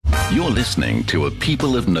You're listening to a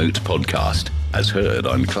People of Note podcast, as heard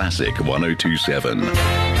on Classic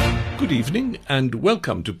 102.7. Good evening and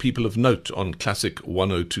welcome to People of Note on Classic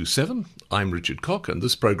 102.7. I'm Richard Cock and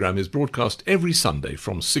this program is broadcast every Sunday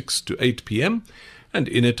from 6 to 8 p.m. and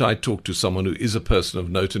in it I talk to someone who is a person of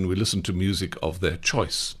note and we listen to music of their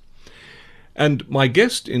choice. And my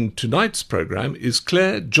guest in tonight's program is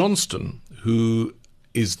Claire Johnston, who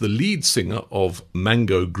is the lead singer of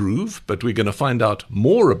Mango Groove, but we're going to find out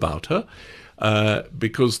more about her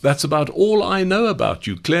because that's about all I know about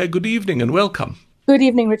you. Claire, good evening and welcome. Good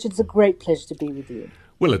evening, Richard. It's a great pleasure to be with you.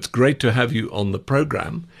 Well, it's great to have you on the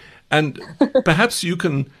program. And perhaps you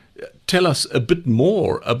can tell us a bit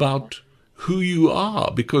more about who you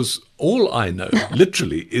are, because all I know,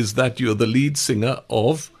 literally, is that you're the lead singer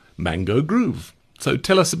of Mango Groove. So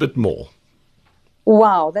tell us a bit more.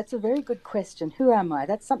 Wow, that's a very good question. Who am I?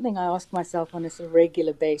 That's something I ask myself on a sort of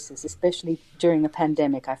regular basis, especially during a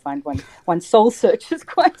pandemic. I find one soul searches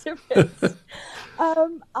quite a bit.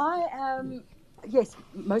 I am, yes,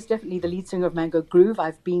 most definitely the lead singer of Mango Groove.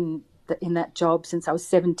 I've been in that job since I was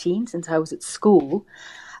 17, since I was at school.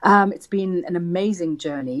 It's been an amazing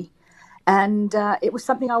journey. And it was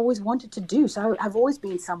something I always wanted to do. So I've always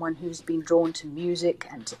been someone who's been drawn to music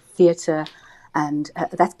and to theatre. And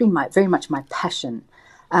that's been very much my passion.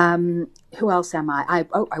 Who else am I?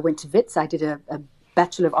 I went to Wits. I did a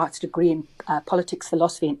Bachelor of Arts degree in politics,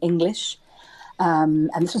 philosophy and English. And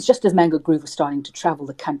this was just as Mango Groove was starting to travel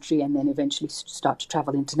the country and then eventually start to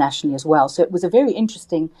travel internationally as well. So it was a very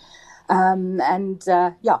interesting kind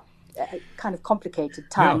of complicated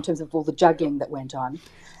time in terms of all the juggling that went on.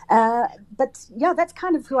 But that's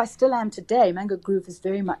kind of who I still am today. Mango Groove has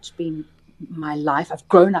very much been my life. I've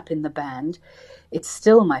grown up in the band. It's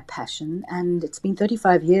still my passion, and it's been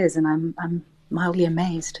 35 years, and I'm mildly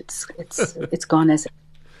amazed. It's gone as.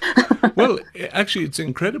 Well, actually, it's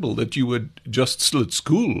incredible that you were just still at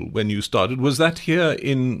school when you started. Was that here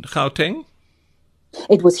in Gauteng?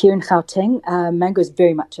 It was here in Gauteng. Mango is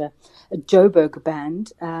very much a Joburg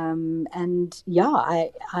band, I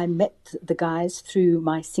met the guys through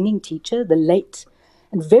my singing teacher, the late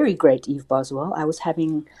and very great Eve Boswell. I was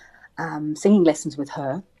having singing lessons with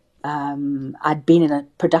her. I'd been in a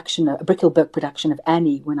Brickelberg production of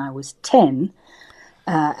Annie when I was 10,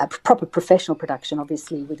 a proper professional production,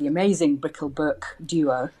 obviously, with the amazing Brickelberg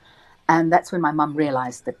duo. And that's when my mum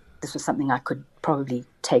realized that this was something I could probably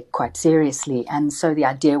take quite seriously. And so the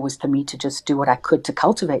idea was for me to just do what I could to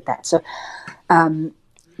cultivate that. So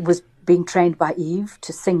was being trained by Eve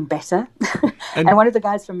to sing better. And one of the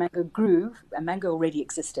guys from Mango Groove, Mango already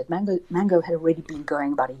existed. Mango had already been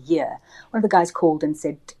going about a year. One of the guys called and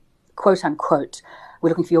said, quote unquote, "We're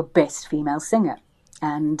looking for your best female singer."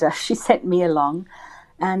 And she sent me along.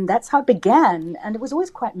 And that's how it began. And it was always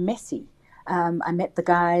quite messy. I met the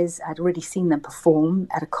guys. I'd already seen them perform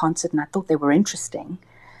at a concert, and I thought they were interesting.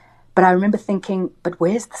 But I remember thinking, but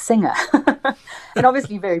where's the singer? And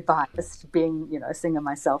obviously very biased, being, a singer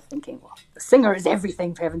myself, thinking, well, the singer is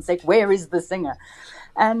everything, for heaven's sake. Where is the singer?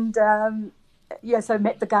 And, so I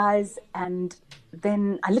met the guys, and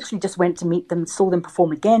then I literally just went to meet them, saw them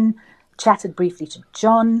perform again, chatted briefly to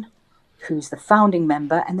John, who's the founding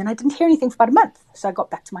member, and then I didn't hear anything for about a month. So I got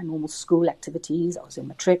back to my normal school activities. I was in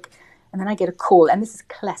matric, and then I get a call, and this is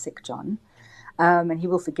classic John, and he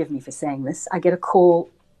will forgive me for saying this. I get a call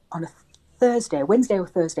on a Wednesday or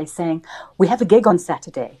Thursday, saying, "We have a gig on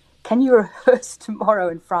Saturday. Can you rehearse tomorrow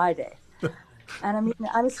and Friday?" And I mean,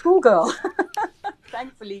 I'm a schoolgirl.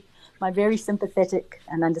 Thankfully, my very sympathetic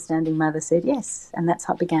and understanding mother said yes, and that's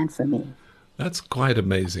how it began for me. That's quite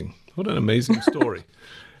amazing. What an amazing story.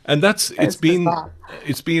 And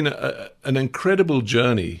it's been an incredible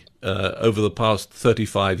journey over the past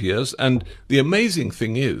 35 years. And the amazing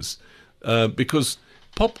thing is, because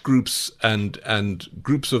pop groups and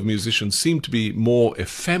groups of musicians seem to be more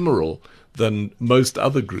ephemeral than most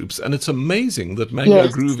other groups. And it's amazing that Mango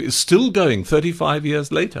Groove is still going 35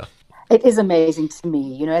 years later. It is amazing to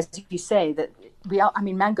me, as you say, that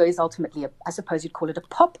Mango is ultimately, I suppose you'd call it a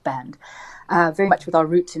pop band, very much with our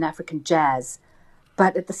roots in African jazz.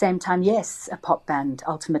 But at the same time, yes, a pop band.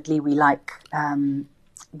 Ultimately, we like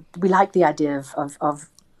the idea of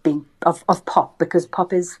being pop, because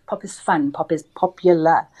pop is fun, pop is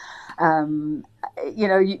popular.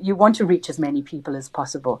 You want to reach as many people as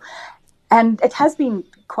possible, and it has been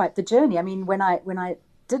quite the journey. I mean, when I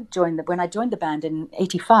joined the band in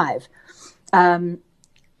 '85,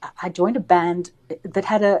 I joined a band that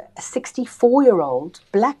had a 64-year-old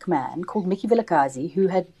black man called Mickey Vilakazi who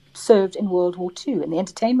had served in World War II in the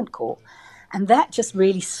Entertainment Corps. And that just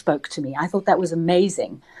really spoke to me. I thought that was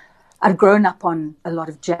amazing. I'd grown up on a lot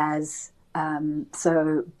of jazz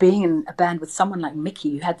So being in a band with someone like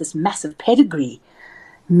Mickey, who had this massive pedigree,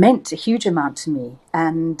 meant a huge amount to me,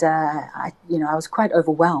 and I was quite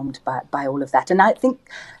overwhelmed by all of that. And I think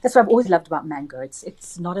that's what I've always loved about Mango.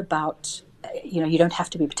 It's not about you don't have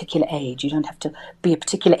to be a particular age, you don't have to be a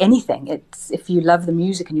particular anything. It's if you love the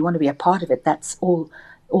music and you want to be a part of it, that's all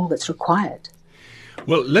that's required.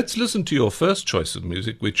 Well, let's listen to your first choice of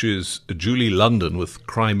music, which is Julie London with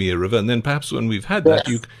Cry Me a River, and then perhaps when we've had that,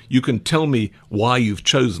 you can tell me why you've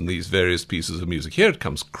chosen these various pieces of music. Here it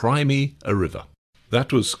comes, Cry Me a River.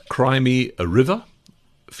 That was Cry Me a River,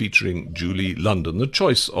 featuring Julie London, the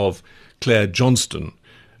choice of Claire Johnston,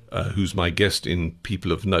 who's my guest in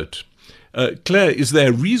People of Note. Claire, is there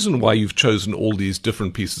a reason why you've chosen all these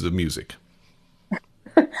different pieces of music?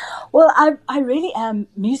 Well, I really am,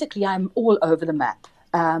 musically, I'm all over the map.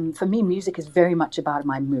 For me, music is very much about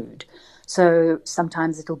my mood. So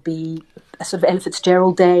sometimes it'll be a sort of Ella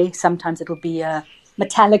Fitzgerald day, sometimes it'll be a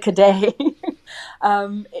Metallica day.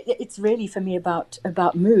 It's really for me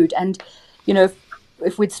about mood. And,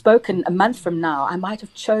 if we'd spoken a month from now, I might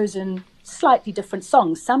have chosen slightly different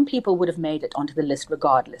songs. Some people would have made it onto the list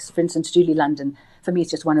regardless. For instance, Julie London, for me, is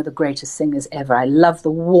just one of the greatest singers ever. I love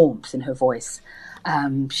the warmth in her voice.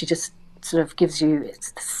 She just sort of gives you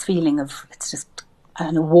this feeling of, it's just, I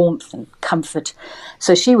don't know, warmth and comfort.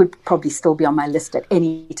 So she would probably still be on my list at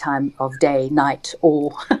any time of day, night,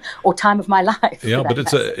 or time of my life. Yeah, but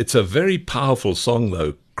it's a very powerful song,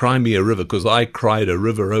 though. Cry Me a River, because I cried a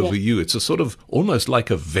river over you. It's a sort of almost like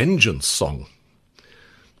a vengeance song.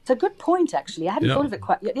 It's a good point, actually. I hadn't thought of it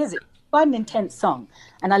quite. It is quite an intense song,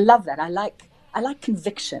 and I love that. I like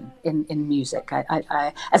conviction in music.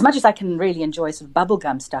 I as much as I can really enjoy sort of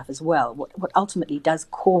bubblegum stuff as well, what ultimately does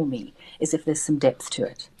call me is if there's some depth to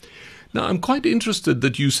it. Now, I'm quite interested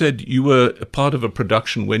that you said you were a part of a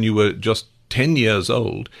production when you were just 10 years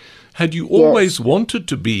old. Had you always wanted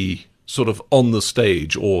to be sort of on the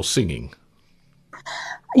stage or singing?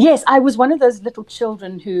 Yes, I was one of those little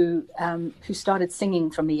children who started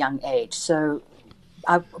singing from a young age. So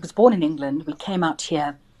I was born in England. We came out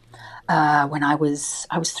here when I was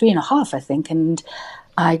 3.5, I think, and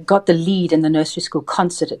I got the lead in the nursery school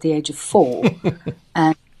concert at the age of 4.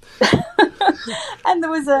 And and there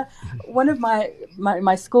was one of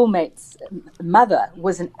my schoolmates' mother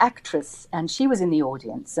was an actress, and she was in the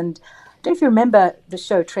audience. And I don't know if you remember the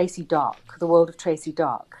show Tracy Dark, The World of Tracy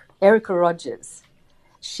Dark. Erica Rogers,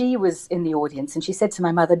 she was in the audience, and she said to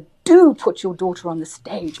my mother, "Do put your daughter on the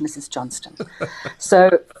stage, Mrs. Johnston."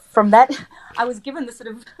 So from that, I was given the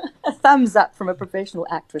sort of a thumbs up from a professional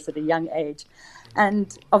actress at a young age.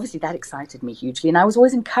 And obviously that excited me hugely. And I was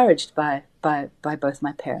always encouraged by both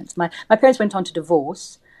my parents. My parents went on to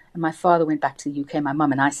divorce, and my father went back to the UK. My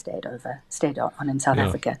mum and I stayed on in South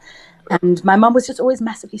Africa. And my mum was just always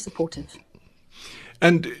massively supportive.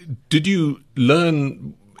 And did you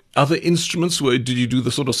learn other instruments? Did you do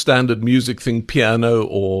the sort of standard music thing, piano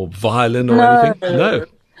or violin or anything?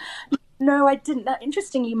 No, I didn't.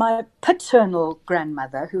 Interestingly, my paternal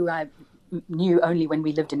grandmother, who I knew only when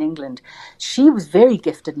we lived in England, she was very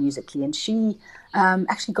gifted musically, and she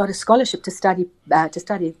actually got a scholarship to study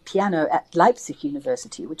piano at Leipzig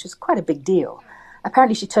University, which is quite a big deal.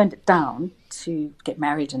 Apparently, she turned it down to get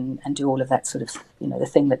married and do all of that sort of, the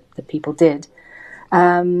thing that people did.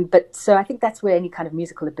 But so I think that's where any kind of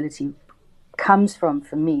musical ability comes from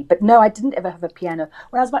for me. But no, I didn't ever have a piano.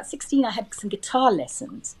 When I was about 16, I had some guitar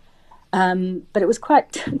lessons. But it was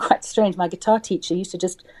quite strange. My guitar teacher used to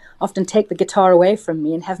just often take the guitar away from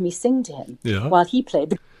me and have me sing to him while he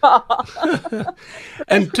played the guitar.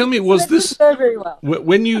 And tell me, was this very well.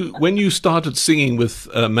 when you started singing with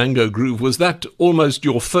Mango Groove? Was that almost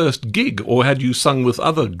your first gig, or had you sung with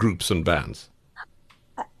other groups and bands?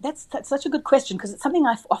 That's such a good question, because it's something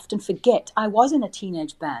I often forget. I was in a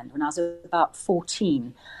teenage band when I was about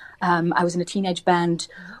 14. I was in a teenage band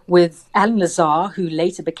with Alan Lazar, who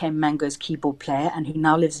later became Mango's keyboard player and who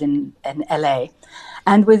now lives in LA,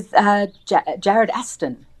 and with Jared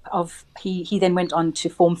Aston. He then went on to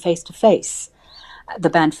form Face to Face, the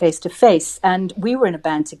band Face to Face, and we were in a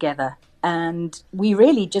band together, and we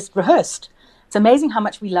really just rehearsed. It's amazing how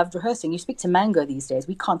much we loved rehearsing. You speak to Mango these days,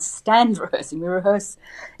 we can't stand rehearsing. We rehearse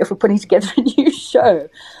if we're putting together a new show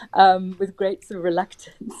with great sort of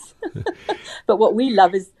reluctance. But what we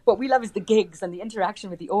love is the gigs and the interaction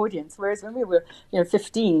with the audience. Whereas when we were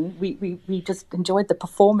 15, we just enjoyed the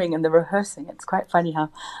performing and the rehearsing. It's quite funny how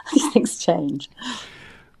these things change.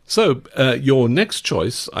 So your next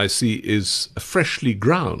choice, I see, is Freshly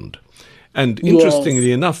Ground. And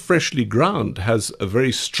interestingly enough, Freshly Ground has a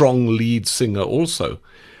very strong lead singer also.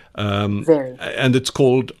 Very. And it's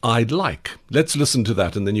called I'd Like. Let's listen to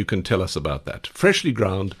that, and then you can tell us about that. Freshly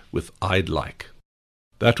Ground with I'd Like.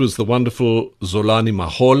 That was the wonderful Zolani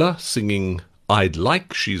Mahola singing I'd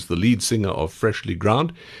Like. She's the lead singer of Freshly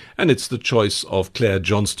Ground, and it's the choice of Claire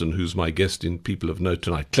Johnston, who's my guest in People of Note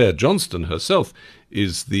tonight. Claire Johnston herself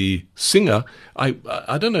is the singer. I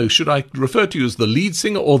don't know, should I refer to you as the lead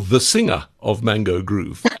singer or the singer of Mango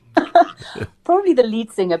Groove? Probably the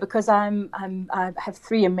lead singer, because I have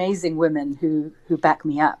three amazing women who back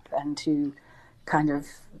me up and who kind of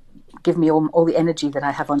give me all the energy that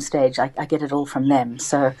I have on stage. I get it all from them.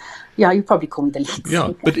 So, yeah, you probably call me the lead singer.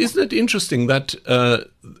 Yeah, but isn't it interesting that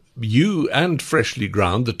you and Freshly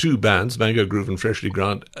Ground, the two bands, Mango Groove and Freshly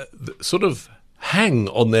Ground, sort of hang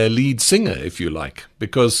on their lead singer, if you like,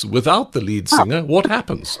 because without the lead singer, what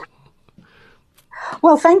happens?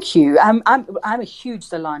 Well, thank you. I'm a huge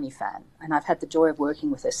Zolani fan, and I've had the joy of working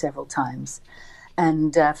with her several times.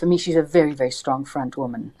 And for me, she's a very, very strong front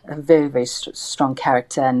woman, a very, very strong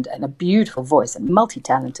character, and a beautiful voice, and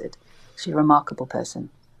multi-talented. She's a remarkable person.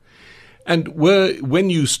 And when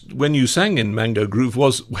you sang in Mango Groove,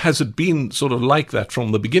 has it been sort of like that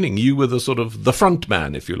from the beginning? You were the sort of the front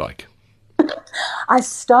man, if you like. I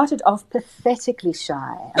started off pathetically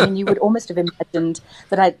shy. I mean, you would almost have imagined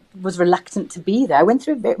that I was reluctant to be there. When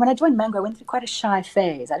I joined Mango, I went through quite a shy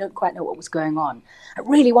phase. I don't quite know what was going on. I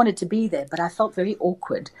really wanted to be there, but I felt very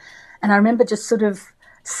awkward. And I remember just sort of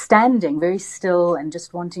standing very still and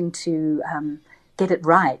just wanting to get it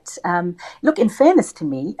right. Look, in fairness to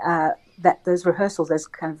me, that those rehearsals, those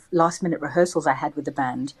kind of last-minute rehearsals I had with the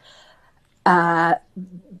band,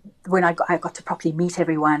 when I got to properly meet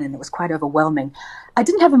everyone, and it was quite overwhelming, I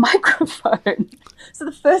didn't have a microphone. So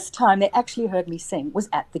the first time they actually heard me sing was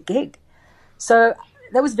at the gig. So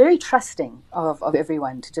that was very trusting of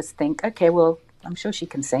everyone to just think, okay, well, I'm sure she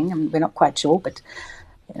can sing, and we're not quite sure, but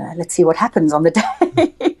let's see what happens on the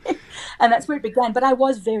day. And that's where it began. But I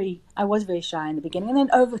was very shy in the beginning, and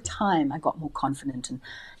then over time I got more confident. And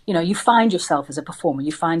you find yourself as a performer,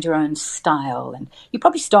 you find your own style, and you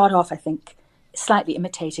probably start off, I think, slightly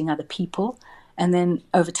imitating other people, and then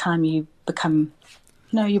over time you become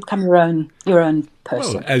your own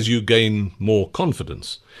person. Well, as you gain more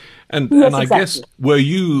confidence, and yes, I exactly. guess were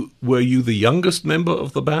you the youngest member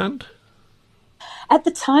of the band? At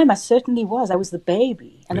the time, I certainly was. I was the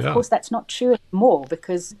baby, and of course that's not true anymore,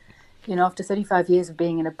 because after 35 years of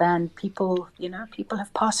being in a band, people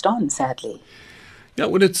have passed on, sadly. Yeah,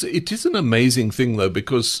 well, it is an amazing thing though,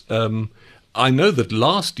 because I know that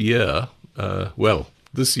last year.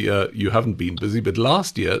 This year you haven't been busy, but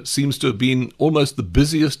last year seems to have been almost the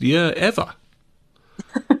busiest year ever.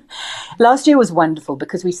 Last year was wonderful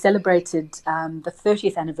because we celebrated the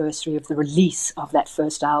 30th anniversary of the release of that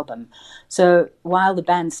first album. So while the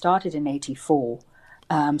band started in 1984,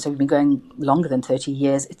 so we've been going longer than 30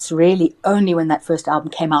 years, it's really only when that first album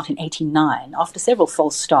came out in 1989, after several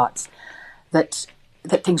false starts, that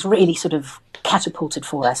things really sort of catapulted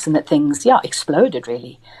for us, and that things, exploded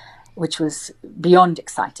really, which was beyond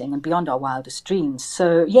exciting and beyond our wildest dreams.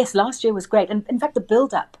 So yes, last year was great. And in fact, the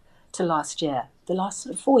build-up to last year, the last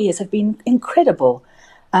 4 years have been incredible.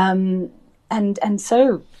 And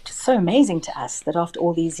so amazing to us that after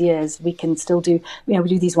all these years, we can still do, we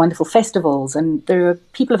do these wonderful festivals, and there are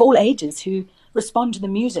people of all ages who respond to the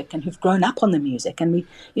music and who've grown up on the music. And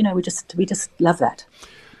we just love that.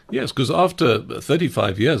 Yes, because after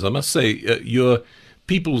 35 years, I must say,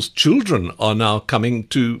 people's children are now coming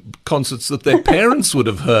to concerts that their parents would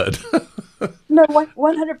have heard. No,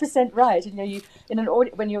 100% right.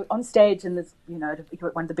 When you're on stage and there's, you're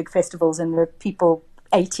at one of the big festivals and there are people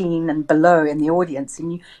 18 and below in the audience,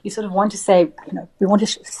 and you sort of want to say, we want to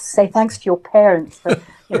say thanks to your parents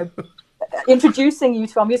for, introducing you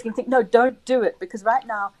to our music, and think, no, don't do it, because right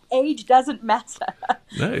now age doesn't matter.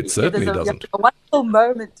 No, it certainly doesn't. A wonderful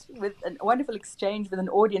moment with a wonderful exchange with an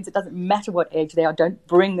audience. It doesn't matter what age they are. Don't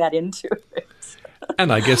bring that into it.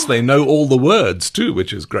 And I guess they know all the words too,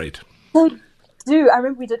 which is great. They do. I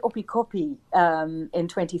remember we did Opi Kopi in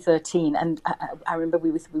 2013, and I remember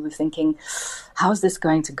we were thinking, how's this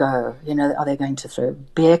going to go? Are they going to throw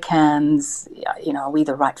beer cans? Are we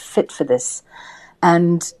the right fit for this?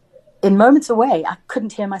 And in moments away, I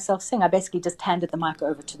couldn't hear myself sing. I basically just handed the mic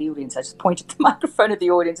over to the audience. I just pointed the microphone at the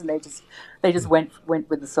audience, and they just went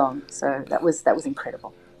with the song. So that was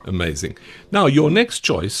incredible. Amazing. Now, your next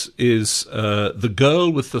choice is The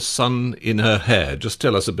Girl with the Sun in Her Hair. Just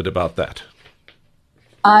tell us a bit about that.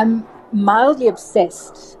 I'm mildly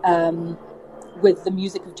obsessed with the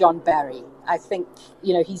music of John Barry. I think,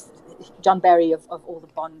 he's John Barry of all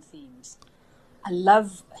the Bond themes. I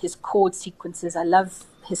love his chord sequences. I love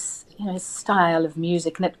his style of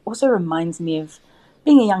music, and it also reminds me of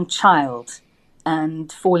being a young child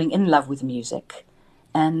and falling in love with music.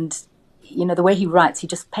 And the way he writes, he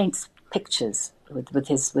just paints pictures with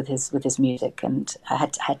his music, and I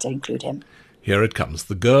had to include him. Here it comes,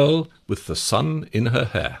 The Girl with the Sun in Her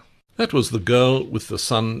Hair. That was The Girl with the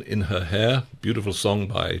Sun in Her Hair, beautiful song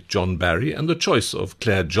by John Barry, and the choice of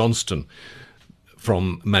Claire Johnston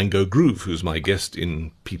from Mango Groove, who's my guest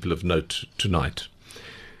in People of Note tonight.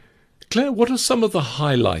 Claire, what are some of the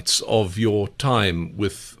highlights of your time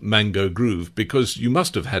with Mango Groove? Because you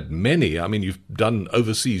must have had many. I mean, you've done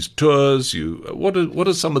overseas tours. What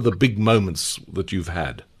are some of the big moments that you've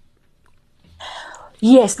had?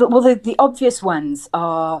 Yes, well, the obvious ones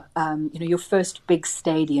are, your first big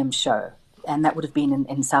stadium show, and that would have been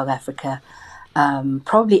in South Africa,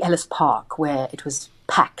 probably Ellis Park, where it was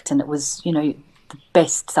packed, and it was, the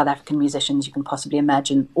best South African musicians you can possibly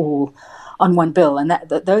imagine, all on one bill. And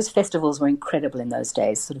those festivals were incredible in those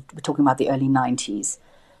days. We're talking about the early 90s.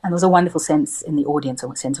 And there was a wonderful sense in the audience,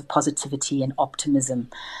 a sense of positivity and optimism.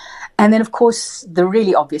 And then, of course, the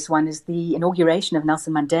really obvious one is the inauguration of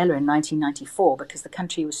Nelson Mandela in 1994, because the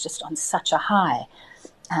country was just on such a high.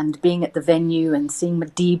 And being at the venue and seeing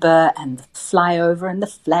Madiba and the flyover and the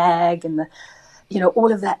flag and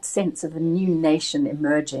all of that sense of a new nation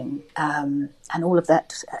emerging, and all of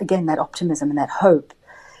that, again, that optimism and that hope.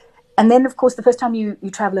 And then, of course, the first time you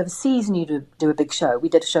travel overseas and you do a big show, we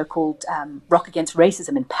did a show called Rock Against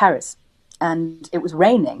Racism in Paris, and it was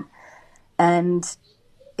raining. And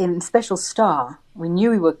in Special Star, we knew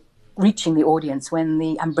we were reaching the audience when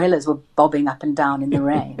the umbrellas were bobbing up and down in the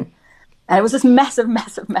rain. And it was this massive,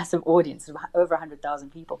 massive, massive audience of over 100,000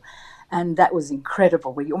 people. And that was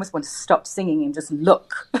incredible, where you almost want to stop singing and just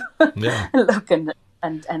look. Yeah. Look. And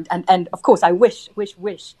of course, I wish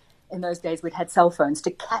in those days we'd had cell phones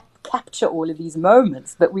to capture all of these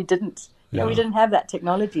moments, but we didn't. We didn't have that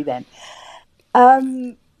technology then.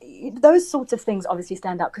 Those sorts of things obviously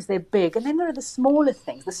stand out because they're big. And then there are the smaller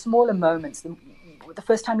things, the smaller moments. The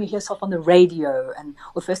first time you hear yourself on the radio, or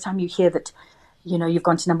the first time you hear that, you've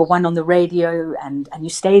gone to number one on the radio, and you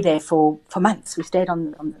stay there for months. We stayed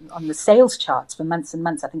on the sales charts for months and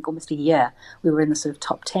months, I think almost a year. We were in the sort of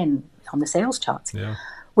top 10 on the sales charts,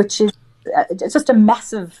 which is just a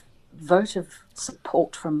massive vote of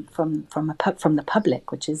support from the public,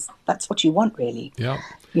 that's what you want, really. Yeah.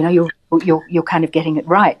 You're kind of getting it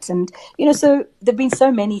right. And, so there've been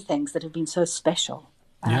so many things that have been so special.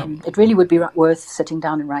 It really would be worth sitting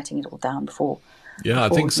down and writing it all down before. Yeah, I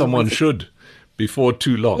think someone should before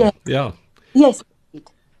too long. Yeah. Yes.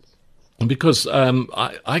 Because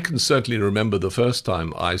I can certainly remember the first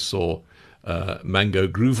time I saw Mango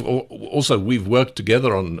Groove. Also, we've worked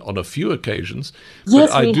together on a few occasions.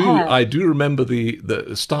 Yes, but we have. I do remember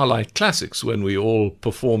the Starlight Classics when we all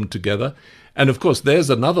performed together. And of course, there's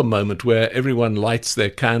another moment where everyone lights their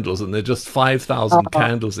candles, and there are just 5,000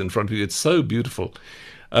 candles in front of you. It's so beautiful.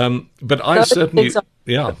 But I certainly,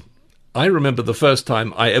 I remember the first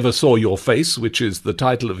time I ever saw your face, which is the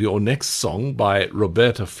title of your next song by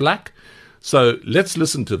Roberta Flack. So let's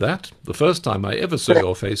listen to that, the first time I ever saw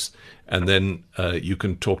your face, and then you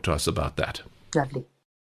can talk to us about that. Lovely.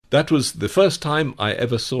 That was The First Time I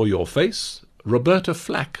Ever Saw Your Face, Roberta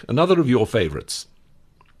Flack, another of your favourites.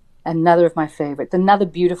 Another of my favourites, another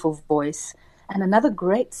beautiful voice, and another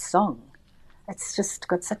great song. It's just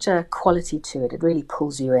got such a quality to it. It really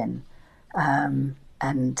pulls you in.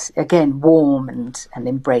 And again, warm and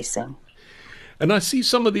embracing. And I see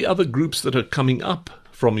some of the other groups that are coming up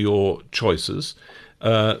from your choices.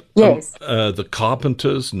 Yes. The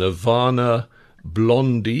Carpenters, Nirvana,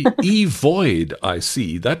 Blondie, E Void, I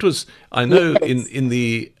see. That was, I know, Yes. in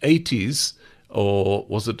the 80s, or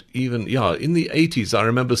was it even, in the 80s, I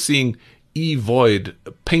remember seeing E Void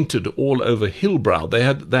painted all over Hillbrow. They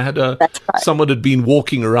had That's right. someone had been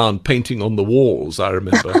walking around painting on the walls, I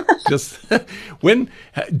remember. Just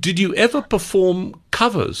did you ever perform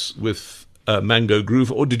covers with Mango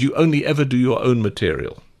Groove, or did you only ever do your own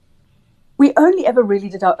material? We only ever really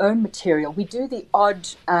did our own material. We do the odd,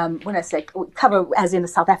 when I say cover, as in the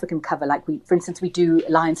South African cover, like for instance, we do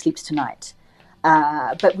Lion Sleeps Tonight.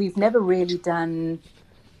 But we've never really done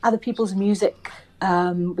other people's music.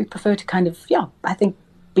 We prefer to kind of, I think,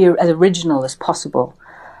 be as original as possible.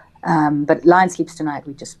 But Lion Sleeps Tonight,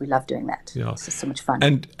 we love doing that. Yeah. It's just so much fun.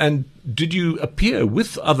 And did you appear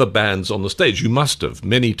with other bands on the stage? You must have,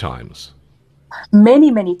 many times.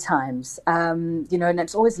 Many, many times. And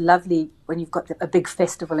it's always lovely when you've got a big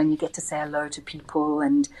festival and you get to say hello to people.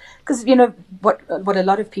 And because, what a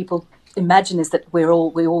lot of people imagine is that we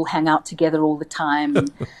all hang out together all the time,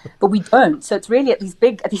 but we don't. So it's really at these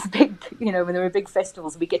big, when there are big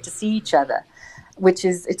festivals, we get to see each other,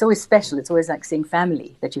 it's always special. It's always like seeing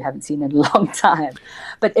family that you haven't seen in a long time.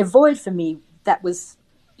 But Avoid for me, that was,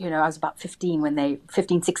 I was about 16,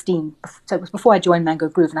 so it was before I joined Mango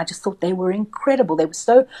Groove, and I just thought they were incredible. They were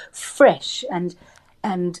so fresh and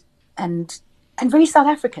very South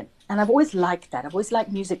African. And I've always liked that. I've always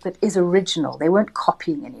liked music that is original. They weren't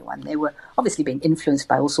copying anyone. They were obviously being influenced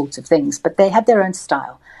by all sorts of things, but they had their own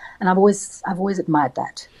style. And I've always admired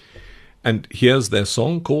that. And here's their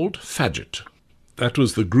song called Fadget. That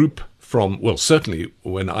was the group from, well, certainly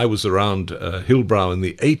when I was around Hillbrow in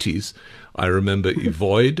the 80s, I remember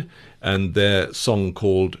Avoid and their song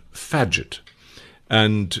called Fadget.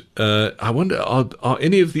 And I wonder, are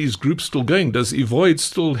any of these groups still going? Does Avoid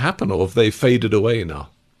still happen, or have they faded away now?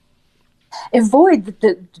 Avoid,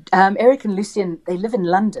 Eric and Lucien, they live in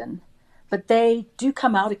London, but they do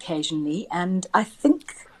come out occasionally, and I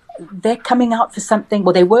think they're coming out for something.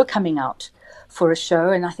 Well, they were coming out for a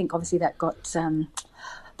show, and I think obviously that got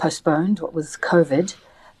postponed, what was COVID.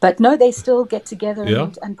 But no, they still get together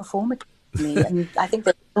and perform occasionally, and I think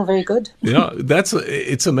they're still very good. Yeah,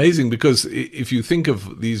 it's amazing, because if you think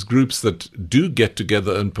of these groups that do get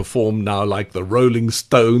together and perform now, like the Rolling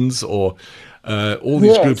Stones or all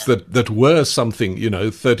these groups that were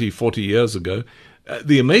something, 30, 40 years ago.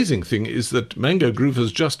 The amazing thing is that Mango Groove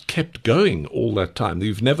has just kept going all that time.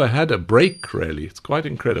 You've never had a break, really. It's quite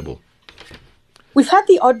incredible. We've had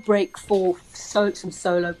the odd break for some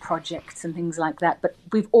solo projects and things like that, but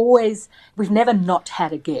we've never not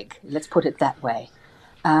had a gig, let's put it that way.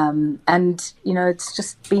 And, it's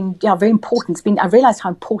just been very important. I realized how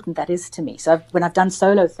important that is to me. So when I've done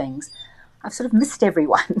solo things, I've sort of missed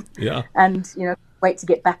everyone. Yeah. And, wait to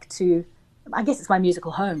get back to, I guess it's my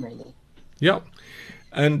musical home, really. Yeah.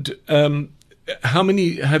 And how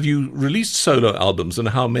many have you released solo albums, and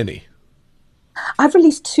how many? I've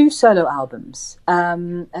released 2 solo albums.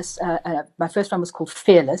 My first one was called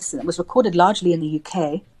Fearless, and it was recorded largely in the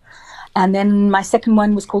UK. And then my second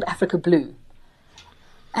one was called Africa Blue.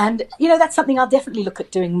 And, that's something I'll definitely look at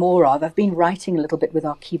doing more of. I've been writing a little bit with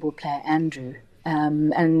our keyboard player, Andrew.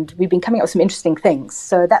 And we've been coming up with some interesting things.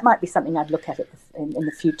 So that might be something I'd look at in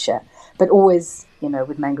the future. But always,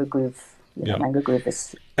 with Mango Groove. Mango Groove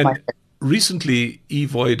is my favorite. Recently,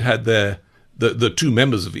 Evoid had the 2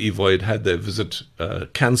 members of Evoid had their visit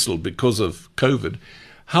cancelled because of COVID.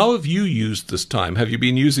 How have you used this time? Have you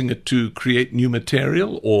been using it to create new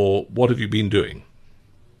material, or what have you been doing?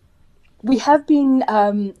 We have been,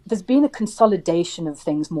 there's been a consolidation of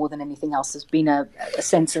things more than anything else. There's been a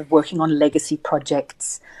sense of working on legacy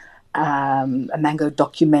projects, a Mango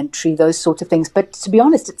documentary, those sorts of things. But to be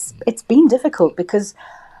honest, it's been difficult, because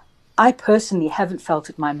I personally haven't felt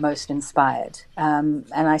it my most inspired. And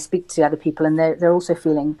I speak to other people, and they're also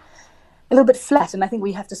feeling a little bit flat. And I think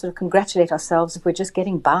we have to sort of congratulate ourselves if we're just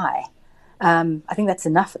getting by. I think that's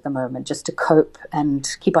enough at the moment, just to cope and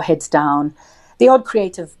keep our heads down. The odd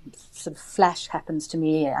creative sort of flash happens to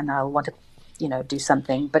me, and I'll want to, do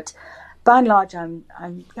something. But by and large, I'm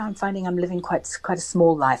finding I'm living quite a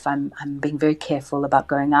small life. I'm being very careful about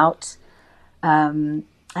going out, and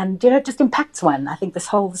it just impacts one. I think this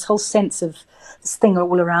whole sense of this thing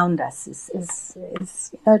all around us is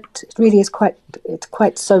it really is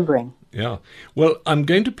quite sobering. Yeah. Well, I'm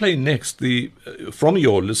going to play next from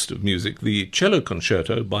your list of music, the Cello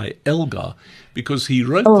Concerto by Elgar, because he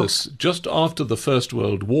wrote this just after the First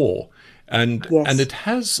World War, and it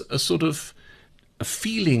has a sort of a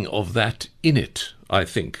feeling of that in it, I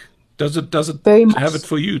think. Does it Very much have it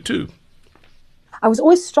for you too? I was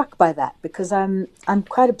always struck by that, because I'm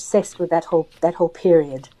quite obsessed with that whole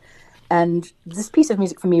period, and this piece of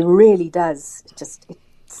music for me really does it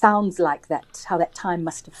sounds like that, how that time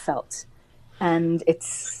must have felt, and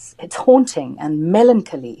it's haunting and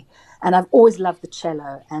melancholy. And I've always loved the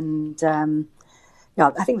cello, and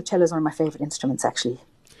I think the cello is one of my favorite instruments, actually.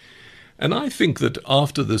 And I think that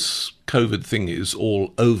after this COVID thing is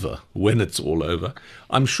all over, when it's all over,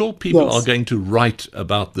 I'm sure people are going to write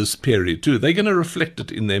about this period too. They're going to reflect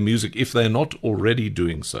it in their music if they're not already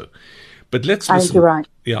doing so. But let's listen. I think you're right.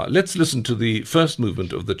 Yeah, let's listen to the first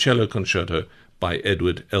movement of the Cello Concerto by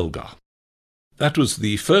Edward Elgar. That was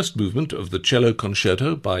the first movement of the Cello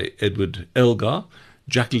Concerto by Edward Elgar.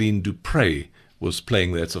 Jacqueline du Pré was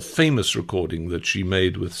playing there. It's a famous recording that she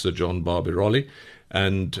made with Sir John Barbirolli,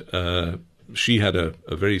 and she had a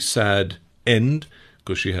very sad end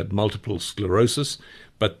because she had multiple sclerosis.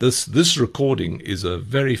 But this recording is a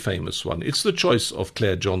very famous one. It's the choice of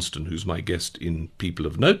Claire Johnston, who's my guest in People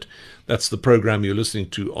of Note. That's the program you're listening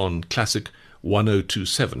to on Classic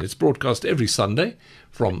 1027. It's broadcast every Sunday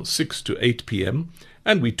from 6 to 8 p.m.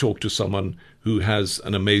 and we talk to someone who has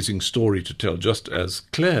an amazing story to tell, just as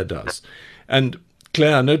Claire does. And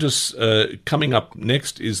Claire, I notice coming up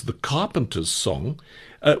next is the Carpenters song.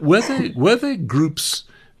 Were there groups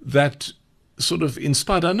that sort of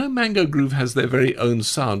inspired? I know Mango Groove has their very own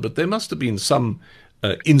sound, but there must have been some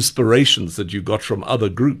inspirations that you got from other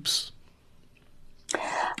groups.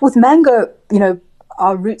 With Mango,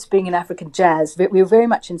 our roots being in African jazz, we were very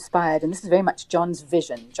much inspired, and this is very much John's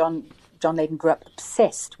vision. John Layden grew up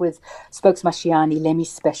obsessed with Spokes Mashiane, Lemmy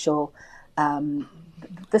Special,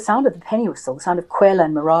 the sound of the penny whistle, the sound of Kwela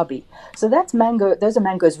and Marabi. So that's Mango. Those are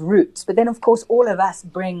Mango's roots. But then, of course, all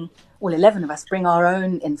 11 of us bring our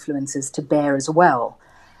own influences to bear as well.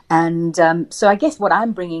 And so I guess what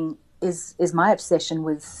I'm bringing is my obsession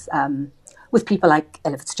with people like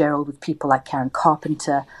Ella Fitzgerald, with people like Karen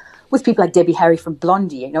Carpenter, with people like Debbie Harry from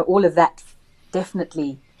Blondie. All of that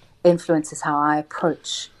definitely influences how I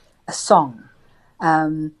approach a song.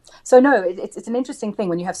 So no, it's an interesting thing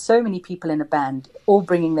when you have so many people in a band all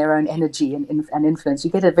bringing their own energy and influence.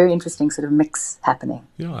 You get a very interesting sort of mix happening.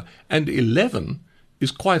 Yeah, and 11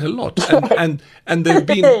 is quite a lot, and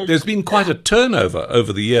there's been quite a turnover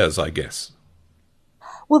over the years, I guess.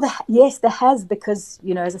 Well, yes, there has, because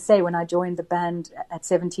as I say, when I joined the band at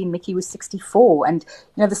 17, Mickey was 64, and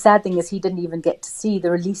the sad thing is he didn't even get to see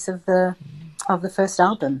the release of the first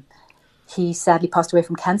album. He sadly passed away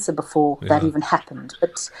from cancer before that even happened.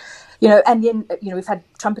 But, and then, we've had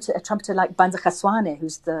a trumpeter like Banza Khaswane,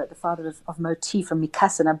 who's the father of Moti from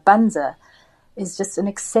Mikasa. Now, Banza is just an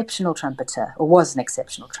exceptional trumpeter, or was an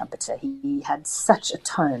exceptional trumpeter. He had such a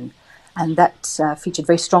tone, and that featured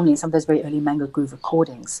very strongly in some of those very early Mango Groove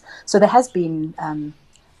recordings. So there has been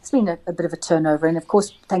a bit of a turnover. And, of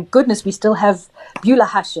course, thank goodness we still have Beulah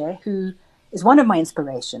Hashe, who is one of my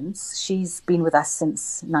inspirations. She's been with us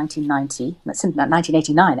since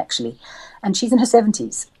 1989, actually, and she's in her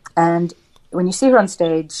 70s. And when you see her on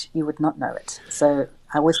stage, you would not know it. So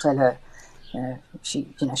I always tell her,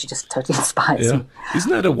 she just totally inspires me.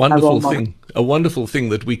 Isn't that a wonderful thing? A wonderful thing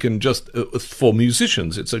that we can just, for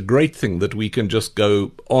musicians, it's a great thing that we can just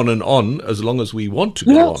go on and on as long as we want to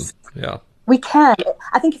go on. Yeah, we can.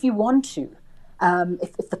 I think if you want to,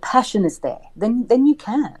 if the passion is there, then you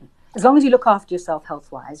can. As long as you look after yourself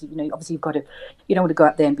health-wise, obviously you don't want to go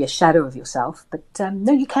out there and be a shadow of yourself. But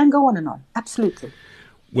no, you can go on and on. Absolutely.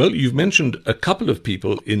 Well, you've mentioned a couple of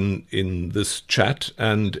people in this chat,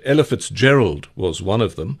 and Ella Fitzgerald was one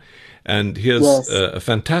of them. And here's a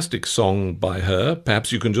fantastic song by her.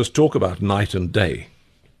 Perhaps you can just talk about Night and Day.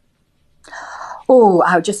 Oh,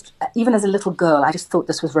 even as a little girl, I just thought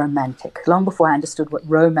this was romantic. Long before I understood what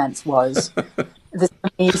romance was,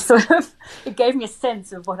 it gave me a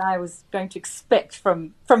sense of what I was going to expect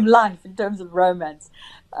from life in terms of romance.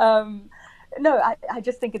 I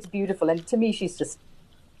just think it's beautiful. And to me, she's just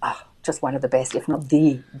one of the best, if not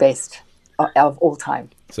the best of all time.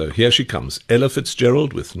 So here she comes, Ella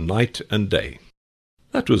Fitzgerald with Night and Day.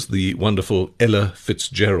 That was the wonderful Ella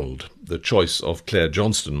Fitzgerald, the choice of Claire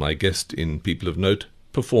Johnston, my guest in People of Note,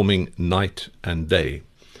 performing Night and Day.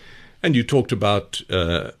 And you talked about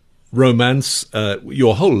romance.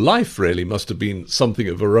 Your whole life really must have been something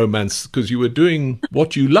of a romance, because you were doing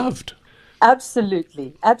what you loved.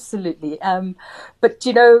 Absolutely. But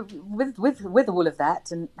with all of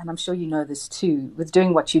that, and I'm sure you know this too, with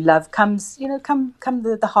doing what you love comes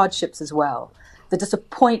the hardships as well, the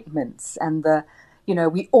disappointments, and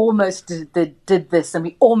we almost did this and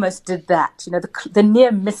we almost did that. The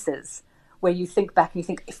near misses, where you think back and you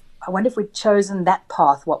think, I wonder if we'd chosen that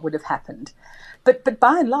path, what would have happened. But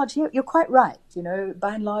by and large, you're quite right.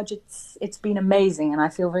 By and large, it's been amazing, and I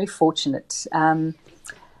feel very fortunate.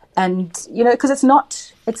 Because it's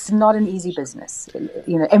not an easy business.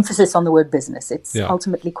 Emphasis on the word business. It's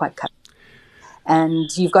ultimately quite cut. And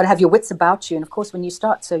you've got to have your wits about you. And of course, when you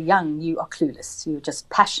start so young, you are clueless. You're just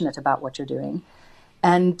passionate about what you're doing.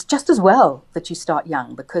 And just as well that you start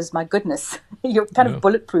young, because my goodness, you're kind of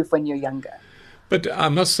bulletproof when you're younger. But I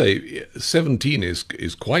must say, 17 is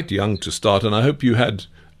quite young to start, and I hope you had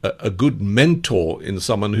a good mentor in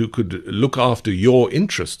someone who could look after your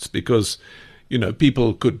interests, because,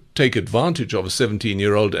 people could take advantage of a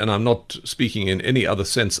 17-year-old, and I'm not speaking in any other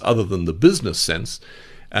sense other than the business sense.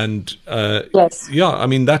 And,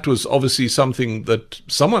 that was obviously something that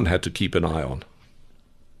someone had to keep an eye on.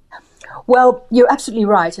 Well, you're absolutely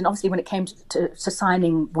right. And obviously when it came to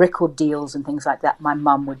signing record deals and things like that, my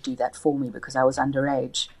mum would do that for me because I was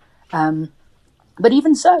underage. But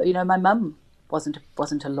even so, my mum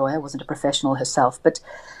wasn't a lawyer, wasn't a professional herself. But,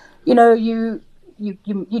 you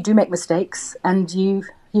you do make mistakes, and you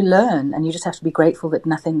learn, and you just have to be grateful that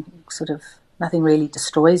nothing really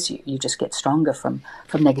destroys you. You just get stronger from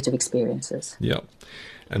negative experiences. Yeah,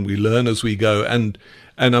 and we learn as we go. And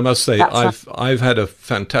I must say, I've had a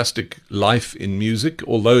fantastic life in music,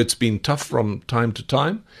 although it's been tough from time to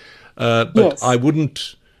time. But yes. I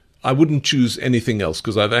wouldn't choose anything else,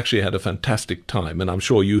 because I've actually had a fantastic time, and I'm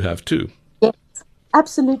sure you have too. Yes,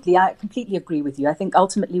 absolutely. I completely agree with you. I think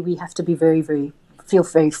ultimately we have to be feel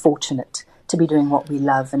very fortunate to be doing what we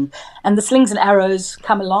love, and the slings and arrows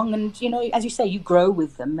come along, and as you say, you grow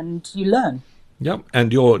with them and you learn. Yeah,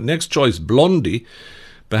 and your next choice, Blondie,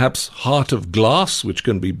 perhaps Heart of Glass, which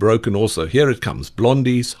can be broken also. Here it comes,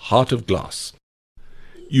 Blondie's Heart of Glass.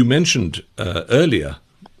 You mentioned earlier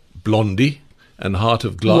Blondie and Heart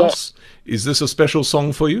of Glass. Yes. Is this a special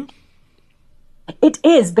song for you? It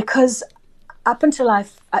is, because up until I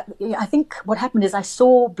think what happened is I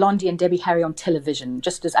saw Blondie and Debbie Harry on television,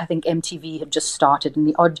 just as I think MTV had just started, and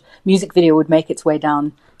the odd music video would make its way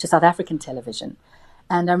down to South African television.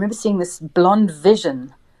 And I remember seeing this blonde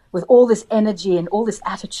vision with all this energy and all this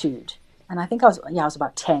attitude. And I think I was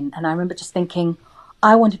about 10, and I remember just thinking,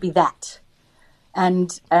 I want to be that.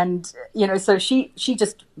 And so she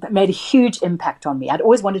just made a huge impact on me. I'd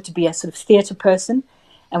always wanted to be a sort of theatre person.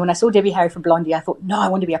 And when I saw Debbie Harry from Blondie, I thought, no, I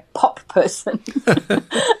want to be a pop person.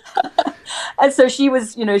 And so she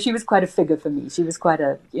was quite a figure for me. She was quite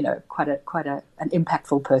an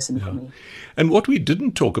impactful person for me. And what we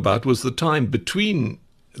didn't talk about was the time between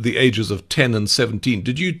the ages of 10 and 17.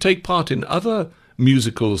 Did you take part in other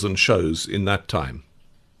musicals and shows in that time?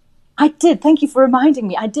 I did. Thank you for reminding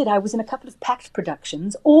me. I did. I was in a couple of packed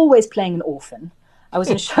productions, always playing an orphan. I was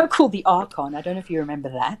in a show called The Archon. I don't know if you remember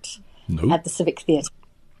that. No. At the Civic Theatre.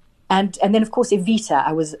 And then, of course, Evita.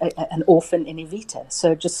 I was an orphan in Evita.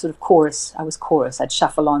 So just sort of chorus. I was chorus. I'd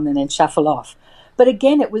shuffle on and then shuffle off. But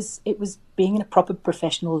again, it was being in a proper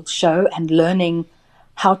professional show and learning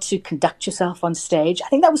how to conduct yourself on stage. I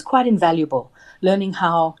think that was quite invaluable. Learning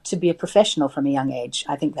how to be a professional from a young age.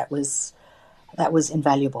 I think that was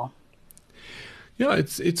invaluable. Yeah,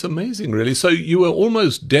 it's amazing, really. So you were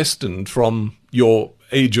almost destined from your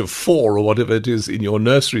age of 4 or whatever it is in your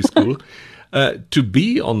nursery school to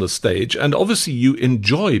be on the stage. And obviously you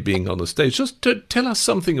enjoy being on the stage. Just to tell us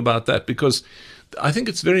something about that, because I think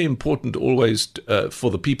it's very important always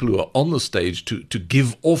for the people who are on the stage to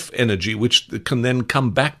give off energy, which can then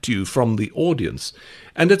come back to you from the audience.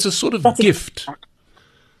 And it's a sort of gift.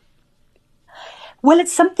 Well,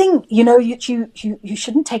 it's something, you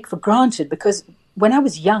shouldn't take for granted, because when I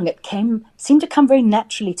was young, it seemed to come very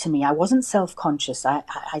naturally to me. I wasn't self-conscious. I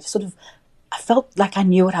felt like I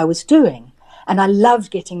knew what I was doing. And I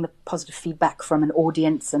loved getting the positive feedback from an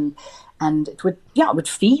audience, and it would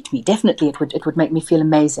feed me. Definitely, it would make me feel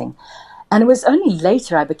amazing. And it was only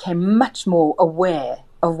later I became much more aware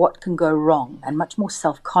of what can go wrong and much more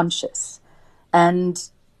self-conscious. And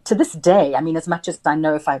to this day, I mean, as much as I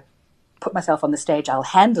know if I put myself on the stage, I'll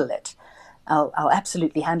handle it. I'll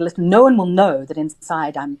absolutely handle it. No one will know that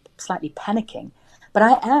inside I'm slightly panicking. But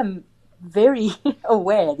I am very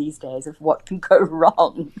aware these days of what can go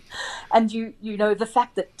wrong. And the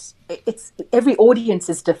fact that every audience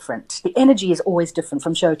is different. The energy is always different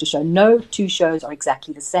from show to show. No two shows are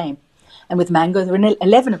exactly the same. And with Mango, there are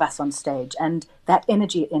 11 of us on stage, and that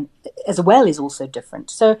energy as well is also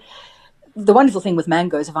different. So the wonderful thing with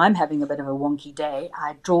Mango is if I'm having a bit of a wonky day,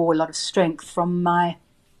 I draw a lot of strength from my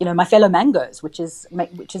fellow Mangoes, which is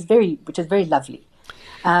very lovely.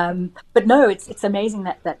 But no, it's amazing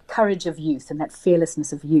that courage of youth and that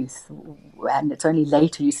fearlessness of youth. And it's only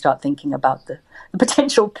later you start thinking about the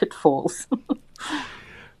potential pitfalls.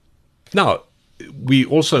 Now, we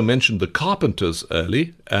also mentioned the Carpenters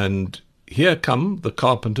early, and here come the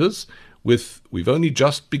Carpenters with We've Only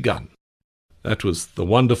Just Begun. That was the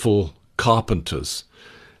wonderful Carpenters.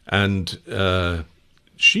 And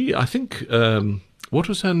she, I think, what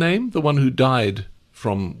was her name? The one who died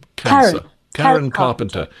from cancer. Karen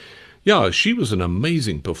Carpenter. Yeah, she was an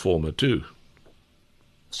amazing performer too.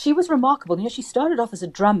 She was remarkable. She started off as a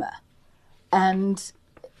drummer, and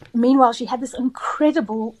meanwhile she had this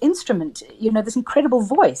incredible instrument, this incredible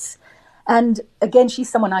voice. And again, she's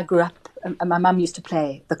someone I grew up, my mum used to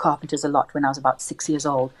play the Carpenters a lot when I was about 6 years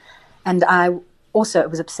old. And I also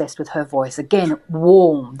was obsessed with her voice. Again,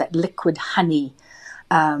 warm, that liquid honey.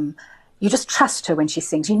 You just trust her when she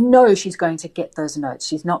sings. You know she's going to get those notes.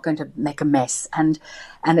 She's not going to make a mess. And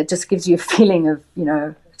it just gives you a feeling of,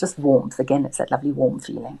 just warmth. Again, it's that lovely warm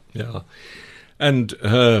feeling. Yeah. And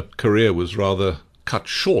her career was rather cut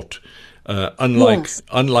short. Unlike Yes.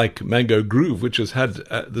 unlike Mango Groove, which has had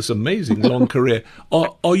this amazing long career.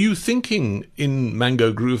 Are you thinking in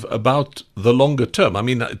Mango Groove about the longer term? I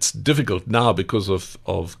mean, it's difficult now because of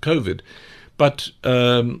COVID, but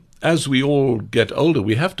as we all get older,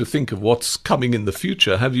 we have to think of what's coming in the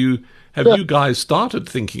future. Have you guys started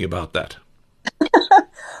thinking about that?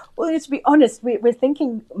 Well, to be honest, we're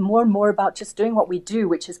thinking more and more about just doing what we do,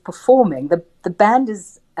 which is performing. The band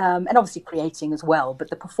is, and obviously creating as well,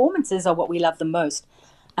 but the performances are what we love the most.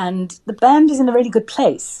 And the band is in a really good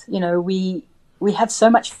place. You know, we have so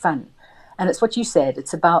much fun. And it's what you said.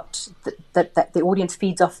 It's about that the audience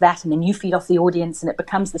feeds off that, and then you feed off the audience, and it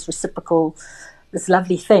becomes this reciprocal, this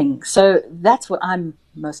lovely thing. So that's what I'm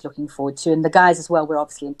most looking forward to. And the guys as well, we're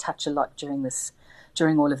obviously in touch a lot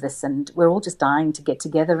during all of this, and we're all just dying to get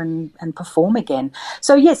together and perform again.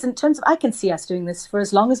 So yes, in terms of, I can see us doing this for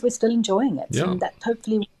as long as we're still enjoying it, and that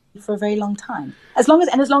hopefully will be for a very long time. As long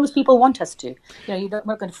as people want us to. You know, we're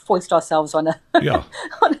not going to foist ourselves on a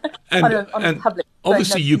on a public.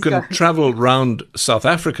 Obviously, you can travel around South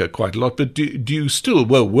Africa quite a lot, but do you still?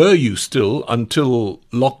 Well, were you still until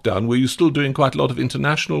lockdown? Were you still doing quite a lot of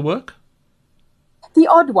international work? The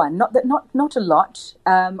odd one, not a lot.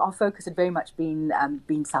 Our focus had very much been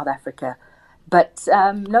South Africa, but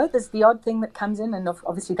no, there's the odd thing that comes in, and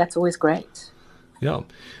obviously that's always great. Yeah,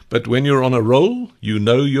 but when you're on a roll, you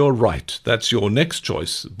know you're right. That's your next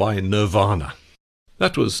choice by Nirvana.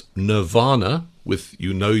 That was Nirvana with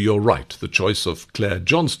You Know You're Right, the choice of Claire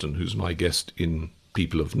Johnston, who's my guest in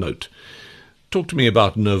People of Note. Talk to me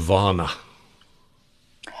about Nirvana.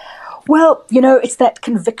 Well, you know, it's that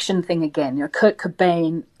conviction thing again. You know, Kurt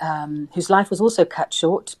Cobain, whose life was also cut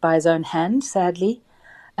short by his own hand, sadly.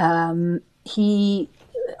 He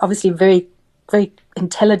obviously very, very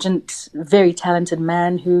intelligent, very talented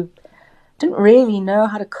man who didn't really know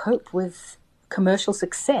how to cope with commercial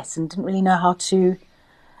success and didn't really know how to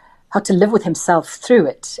live with himself through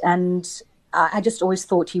it. And I just always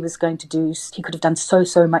thought he could have done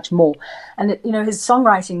so much more. And, you know, his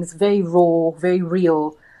songwriting is very raw, very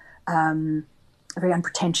real, very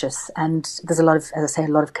unpretentious, and there's a lot of, as I say, a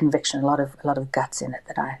lot of conviction, a lot of guts in it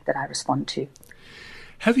that I respond to.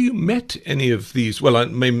 Have you met any of these? Well,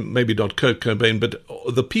 maybe not Kurt Cobain, but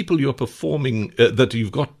the people you're performing that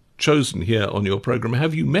you've got chosen here on your program.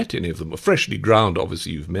 Have you met any of them? Freshly Ground,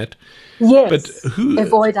 obviously, you've met. Yes, but who?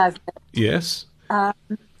 Avoid, I've met. Yes,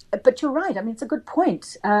 but you're right. I mean, it's a good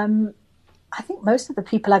point. I think most of the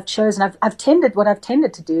people I've chosen, I've tended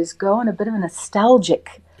to do is go on a bit of a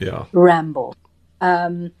nostalgic ramble,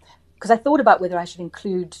 because I thought about whether I should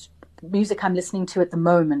include music I'm listening to at the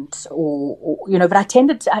moment, or you know, but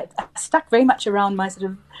I stuck very much around my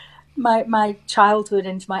sort of my childhood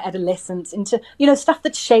and my adolescence, into, you know, stuff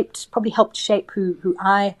that probably helped shape who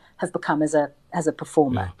I have become as a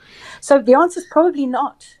performer. Yeah. So the answer is probably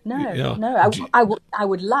not. No. I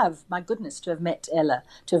would love, my goodness, to have met Ella,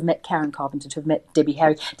 to have met Karen Carpenter, to have met Debbie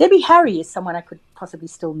Harry. Debbie Harry is someone I could possibly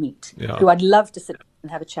still meet, who I'd love to sit and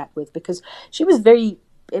have a chat with, because she was very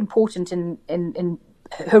important in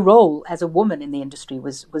her role as a woman in the industry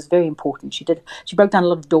was very important. She broke down a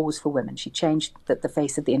lot of doors for women. She changed the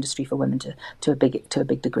face of the industry for women to a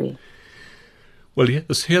big degree. Well,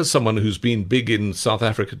 here's someone who's been big in South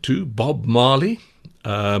Africa too, Bob Marley.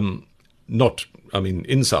 Not, I mean,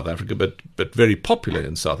 in South Africa, but very popular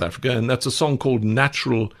in South Africa, and that's a song called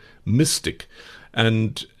Natural Mystic.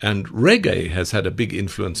 And reggae has had a big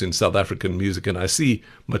influence in South African music, and I see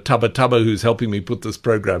Mataba Taba, who's helping me put this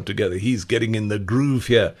program together. He's getting in the groove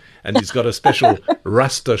here, and he's got a special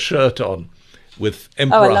Rasta shirt on with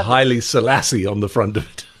Emperor Haile Selassie on the front of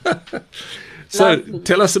it. So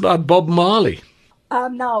tell us about Bob Marley.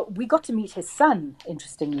 Now, we got to meet his son,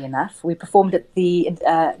 interestingly enough. We performed at the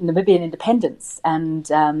Namibian Independence, and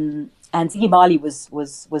Ziggy Marley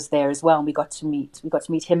was there as well, and we got to meet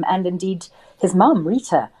him, and indeed his mum,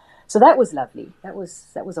 Rita. So that was lovely. That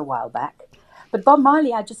was a while back. But Bob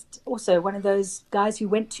Marley, I just also one of those guys who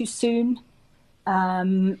went too soon,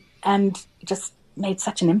 and just made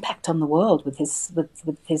such an impact on the world with his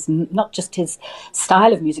not just his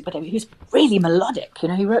style of music, but he was really melodic. You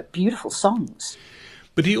know, he wrote beautiful songs.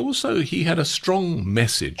 But he had a strong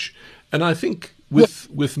message, and I think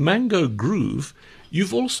with Mango Groove,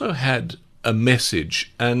 you've also had a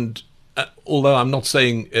message, and although I'm not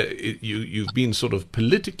saying you've been sort of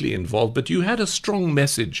politically involved, but you had a strong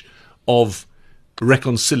message of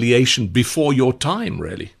reconciliation before your time,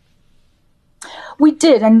 really. We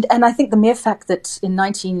did, and I think the mere fact that in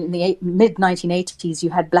the mid-1980s you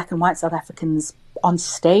had black and white South Africans on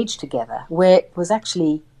stage together, where it was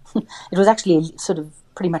actually sort of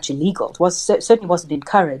pretty much illegal. It certainly wasn't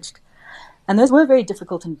encouraged. And those were very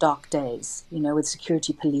difficult and dark days, with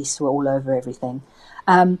security police who were all over everything.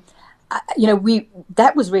 That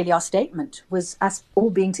was really our statement, was us all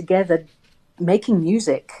being together, making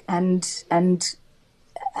music, and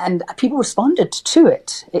people responded to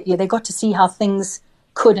it. They got to see how things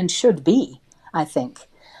could and should be, I think.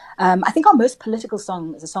 I think our most political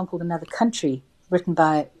song is a song called Another Country, written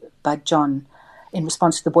by John in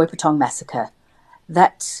response to the Boipatong massacre.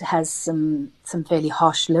 That has some fairly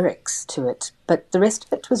harsh lyrics to it. But the rest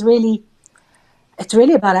of it was it's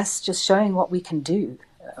really about us just showing what we can do,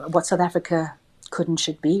 what South Africa could and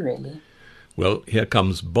should be, really. Well, here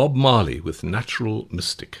comes Bob Marley with Natural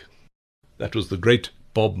Mystic. That was the great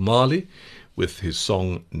Bob Marley with his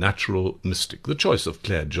song Natural Mystic, the choice of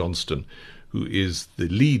Claire Johnston, who is the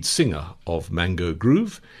lead singer of Mango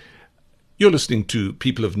Groove. You're listening to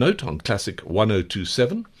People of Note on Classic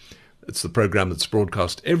 1027. It's the program that's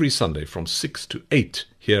broadcast every Sunday from 6 to 8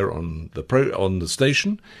 here on the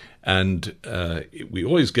station, and we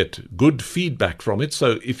always get good feedback from it.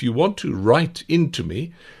 So if you want to write into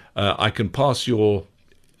me, I can pass your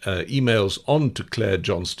emails on to Claire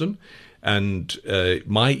Johnston, and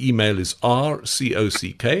my email is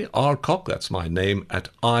rcock, that's my name, at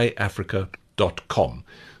iafrica.com.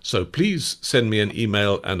 So please send me an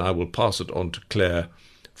email and I will pass it on to Claire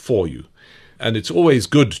for you. And it's always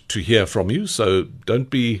good to hear from you, so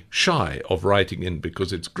don't be shy of writing in,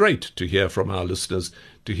 because it's great to hear from our listeners,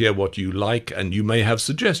 to hear what you like, and you may have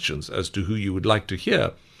suggestions as to who you would like to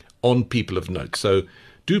hear on People of Note. So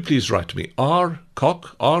do please write to me,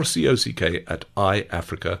 rcock, rcock, at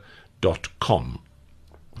iafrica.com,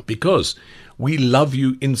 because we love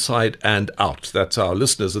you inside and out. That's our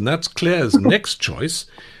listeners, and that's Claire's next choice.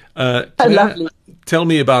 Claire, lovely. Tell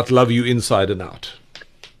me about Love You Inside and Out.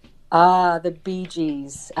 The Bee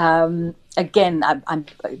Gees. Again, I'm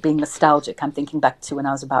being nostalgic. I'm thinking back to when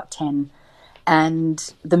I was about 10,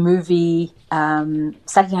 and the movie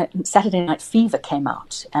Saturday Night Fever came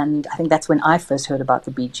out, and I think that's when I first heard about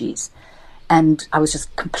the Bee Gees, and I was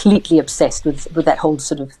just completely obsessed with that whole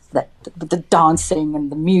sort of the dancing and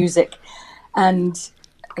the music, and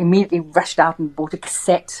immediately rushed out and bought a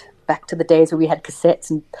cassette. Back to the days where we had cassettes,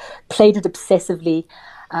 and played it obsessively.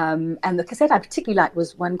 And the cassette I particularly liked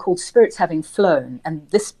was one called Spirits Having Flown, and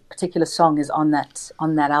this particular song is on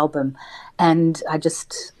that album, and I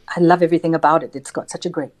love everything about it. It's got such a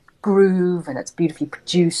great groove, and it's beautifully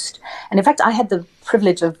produced. And in fact, I had the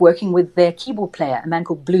privilege of working with their keyboard player, a man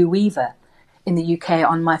called Blue Weaver, in the UK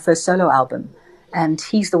on my first solo album, and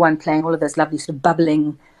he's the one playing all of those lovely sort of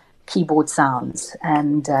bubbling keyboard sounds,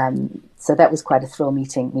 and so that was quite a thrill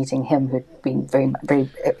meeting him, who'd been very, very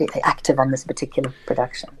active on this particular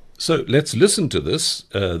production. So let's listen to this,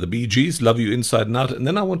 the Bee Gees, Love You Inside and Out, and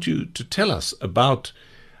then I want you to tell us about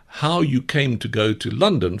how you came to go to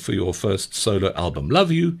London for your first solo album,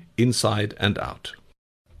 Love You Inside and Out.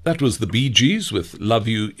 That was the Bee Gees with Love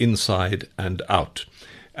You Inside and Out.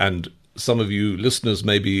 And some of you listeners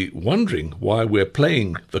may be wondering why we're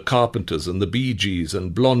playing the Carpenters and the Bee Gees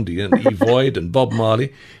and Blondie and Eve Void and Bob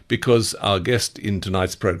Marley, because our guest in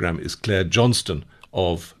tonight's program is Claire Johnston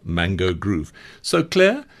of Mango Groove. So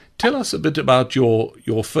Claire, tell us a bit about your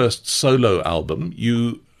first solo album.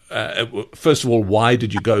 You first of all, why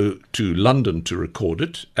did you go to London to record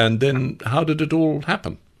it? And then how did it all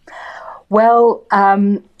happen? Well,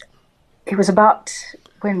 it was about...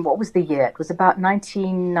 what was the year? It was about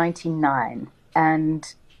 1999,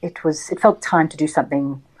 and it felt time to do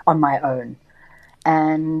something on my own.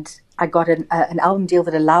 And I got an album deal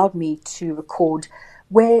that allowed me to record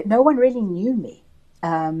where no one really knew me,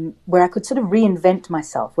 where I could sort of reinvent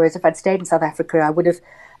myself. Whereas if I'd stayed in South Africa, I would have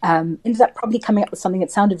ended up probably coming up with something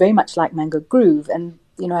that sounded very much like Mango Groove, and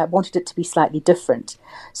I wanted it to be slightly different.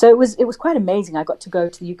 So it was quite amazing. I got to go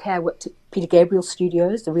to the UK. I worked at Peter Gabriel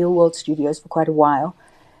Studios, the Real World Studios, for quite a while.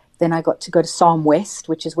 Then I got to go to Psalm West,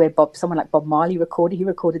 which is where someone like Bob Marley recorded. He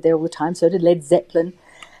recorded there all the time. So did Led Zeppelin.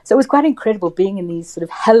 So it was quite incredible being in these sort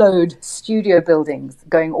of hallowed studio buildings,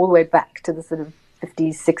 going all the way back to the sort of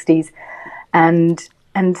 50s, 60s, and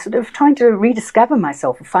sort of trying to rediscover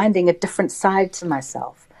myself, finding a different side to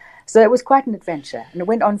myself. So it was quite an adventure, and it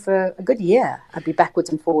went on for a good year. I'd be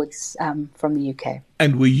backwards and forwards from the UK.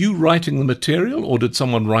 And were you writing the material, or did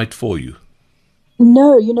someone write for you?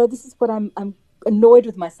 No, this is what I'm annoyed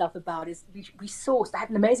with myself about, is we sourced. I had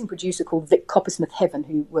an amazing producer called Vic Coppersmith Heaven,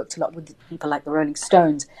 who worked a lot with people like the Rolling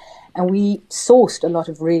Stones, and we sourced a lot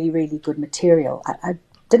of really, really good material. I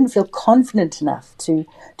didn't feel confident enough to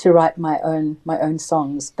write my own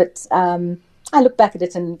songs, but I look back at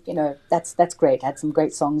it and that's great. I had some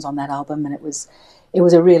great songs on that album, and it was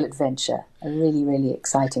a real adventure, a really, really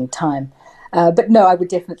exciting time. But no, I would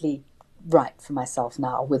definitely write for myself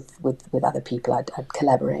now with other people. I'd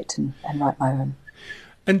collaborate and write my own.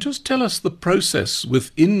 And just tell us the process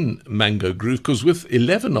within Mango Groove, because with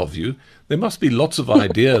 11 of you, there must be lots of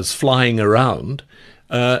ideas flying around.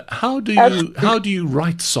 How do you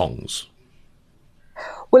write songs?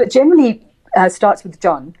 Well, it generally starts with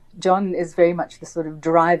John. John is very much the sort of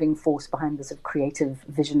driving force behind the sort of creative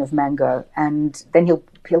vision of Mango, and then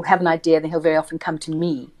he'll have an idea, then he'll very often come to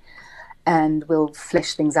me, and we'll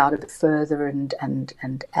flesh things out a bit further and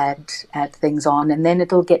add things on, and then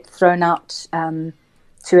it'll get thrown out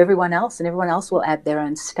to everyone else, and everyone else will add their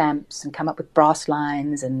own stamps and come up with brass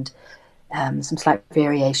lines and some slight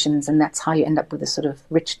variations, and that's how you end up with a sort of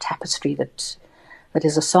rich tapestry that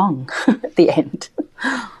is a song at the end.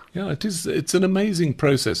 Yeah, it is. It's an amazing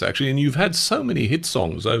process, actually, and you've had so many hit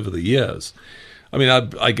songs over the years. I mean,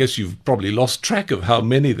 I guess you've probably lost track of how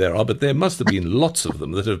many there are, but there must have been lots of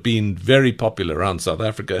them that have been very popular around South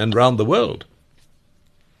Africa and around the world.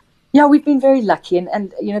 Yeah, we've been very lucky,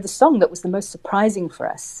 and you know, the song that was the most surprising for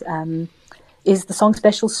us is the song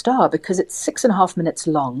 "Special Star," because it's 6.5 minutes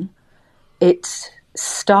long. It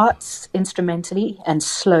starts instrumentally and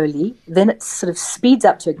slowly, then it sort of speeds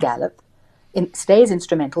up to a gallop. It stays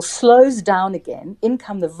instrumental, slows down again, in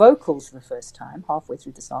come the vocals for the first time, halfway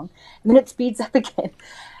through the song, and then it speeds up again.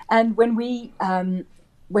 And when we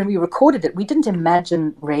recorded it, we didn't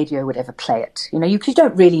imagine radio would ever play it. You know, you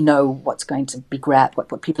don't really know what's going to be grabbed,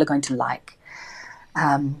 what people are going to like.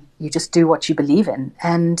 You just do what you believe in.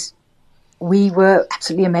 And we were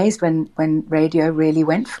absolutely amazed when radio really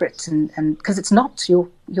went for it, and because it's not your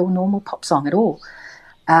normal pop song at all.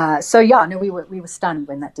 We were stunned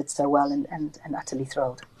when that did so well, and utterly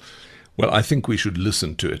thrilled. Well, I think we should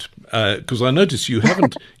listen to it, because I notice you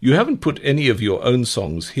haven't put any of your own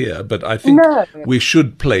songs here, but I think we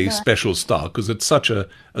should play Special Star, because it's such a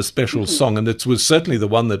special song, and it was certainly the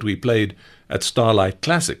one that we played at Starlight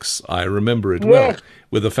Classics. I remember it well,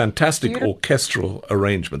 with a fantastic orchestral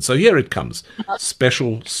arrangement. So here it comes,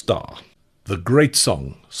 Special Star. The great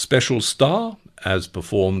song, Special Star, as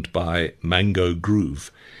performed by Mango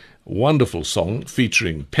Groove. Wonderful song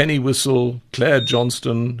featuring Penny Whistle, Claire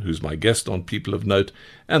Johnston, who's my guest on People of Note,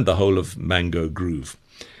 and the whole of Mango Groove.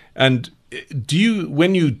 And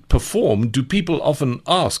when you perform, do people often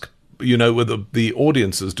ask, you know, with the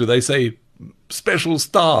audiences, do they say Special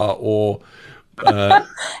Star or...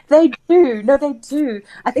 They do. No, they do.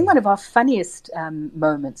 I think one of our funniest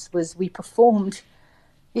moments was we performed...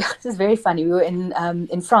 Yeah, this is very funny. We were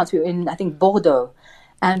in France. We were in, I think, Bordeaux,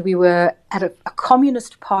 and we were at a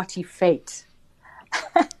communist party fete.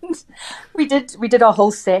 And we did our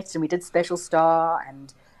whole set, and we did Special Star,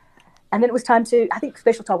 and then it was time to. I think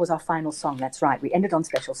Special Star was our final song. That's right. We ended on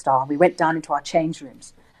Special Star. We went down into our change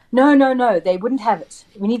rooms. No, they wouldn't have it.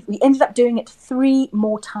 We ended up doing it 3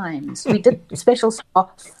 more times. We did Special Star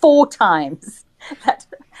 4 times. That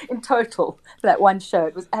in total for that one show.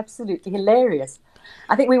 It was absolutely hilarious.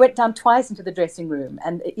 I think we went down twice into the dressing room,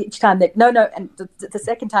 and each time and the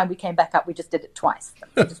second time we came back up, we just did it twice.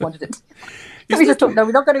 We just wanted it. We just thought, no,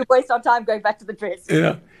 we're not going to waste our time going back to the dressing room.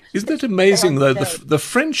 Yeah. Isn't it amazing, though, the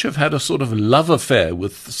French have had a sort of love affair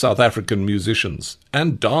with South African musicians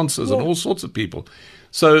and dancers and all sorts of people.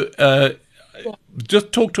 So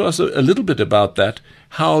just talk to us a little bit about that,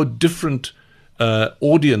 how different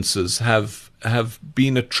audiences have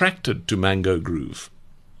been attracted to Mango Groove.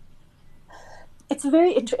 It's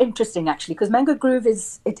very interesting, actually, because Mango Groove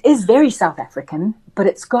is very South African, but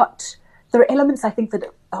there are elements, I think,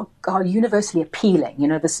 that are universally appealing. You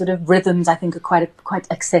know, the sort of rhythms, I think, are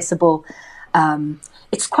quite accessible.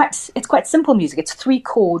 It's quite simple music. It's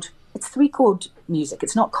 3-chord music.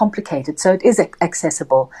 It's not complicated, so it is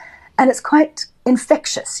accessible, and it's quite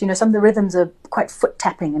infectious. You know, some of the rhythms are quite foot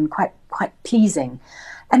tapping and quite pleasing,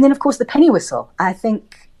 and then of course the penny whistle. I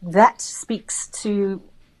think that speaks to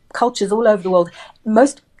cultures all over the world.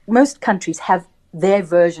 Most countries have their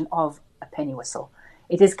version of a penny whistle.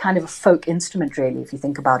 It is kind of a folk instrument, really, if you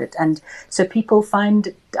think about it, and so people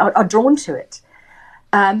are drawn to it.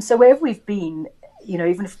 So wherever we've been, you know,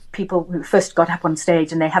 even if people who first got up on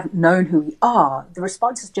stage and they haven't known who we are, the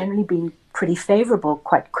response has generally been pretty favourable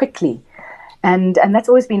quite quickly, and that's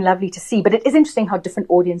always been lovely to see. But it is interesting how different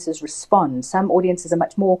audiences respond. Some audiences are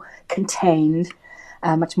much more contained,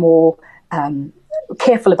 much more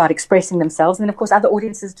careful about expressing themselves, and then of course other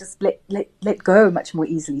audiences just let go much more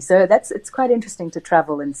easily. So it's quite interesting to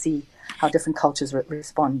travel and see how different cultures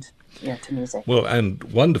respond, to music. Well, and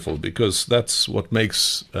wonderful, because that's what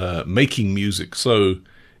makes making music so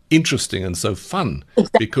interesting and so fun.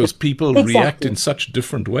 Exactly. Because people react in such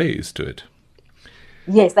different ways to it.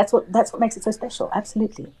 Yes, that's what makes it so special.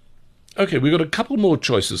 Absolutely. Okay, we've got a couple more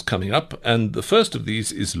choices coming up, and the first of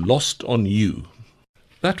these is Lost on You.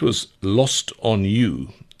 That was Lost on You,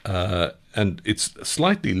 and it's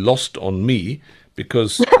slightly lost on me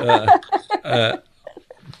because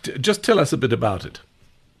just tell us a bit about it.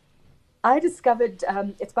 I discovered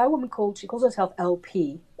it's by a woman she calls herself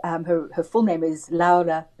LP. Her full name is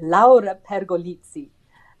Laura Pergolizzi.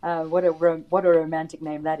 What a romantic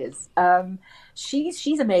name that is.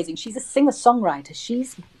 She's amazing. She's a singer-songwriter.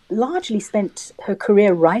 She's largely spent her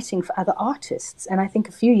career writing for other artists, and I think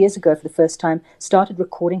a few years ago, for the first time, started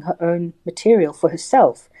recording her own material for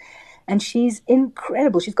herself. And she's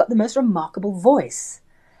incredible. She's got the most remarkable voice.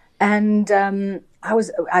 And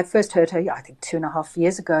I first heard her, I think 2.5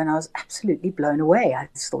 years ago, and I was absolutely blown away. I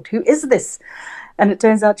just thought, who is this? And it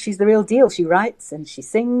turns out she's the real deal. She writes and she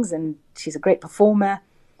sings, and she's a great performer.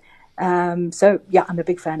 So, yeah, I'm a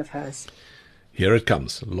big fan of hers. Here it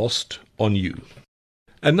comes, Lost on You.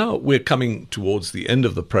 And now we're coming towards the end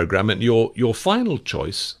of the program, and your final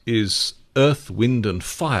choice is Earth, Wind and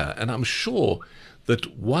Fire. And I'm sure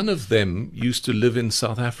that one of them used to live in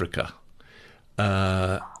South Africa.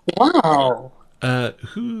 Wow.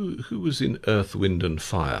 Who was in Earth, Wind and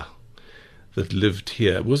Fire that lived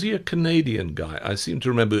here? Was he a Canadian guy? I seem to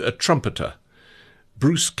remember a trumpeter.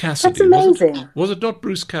 Bruce Cassidy. That's amazing. Was it not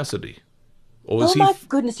Bruce Cassidy? Or was my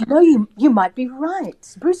goodness! You might be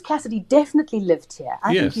right. Bruce Cassidy definitely lived here.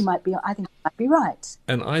 I think you might be right.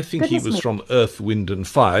 And I think he was from Earth, Wind and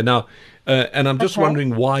Fire. Now, and I'm just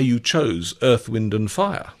wondering why you chose Earth, Wind and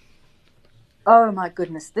Fire. Oh my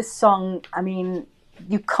goodness! This song. I mean,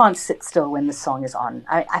 you can't sit still when the song is on.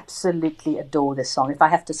 I absolutely adore this song. If I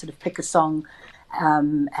have to sort of pick a song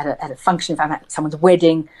at a function, if I'm at someone's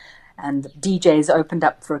wedding, and DJs opened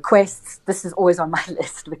up for requests, this is always on my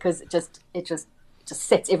list because it just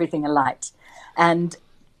sets everything alight. And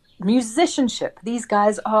musicianship, these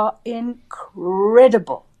guys are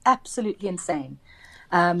incredible, absolutely insane.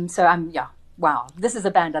 Wow, this is a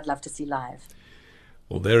band I'd love to see live.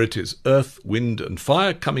 Well, there it is, Earth, Wind and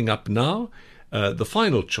Fire coming up now. The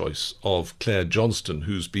final choice of Claire Johnston,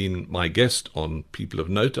 who's been my guest on People of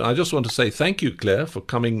Note. And I just want to say thank you, Claire, for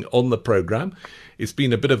coming on the program. It's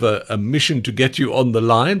been a bit of a mission to get you on the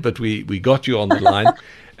line, but we got you on the line.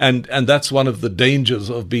 And that's one of the dangers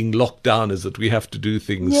of being locked down, is that we have to do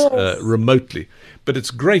things remotely. But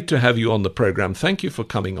it's great to have you on the program. Thank you for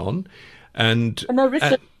coming on. And no,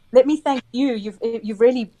 Richard, let me thank you. You've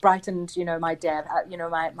really brightened, my day.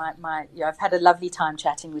 I've had a lovely time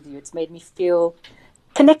chatting with you. It's made me feel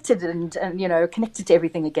connected and connected to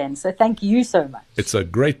everything again. So thank you so much. It's a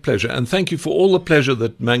great pleasure. And thank you for all the pleasure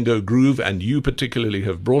that Mango Groove and you particularly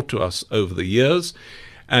have brought to us over the years.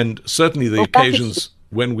 And certainly the occasions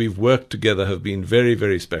when we've worked together have been very,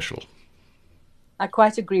 very special. I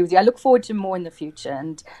quite agree with you. I look forward to more in the future.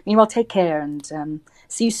 And meanwhile, take care and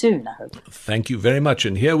see you soon, I hope. Thank you very much.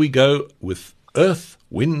 And here we go with Earth,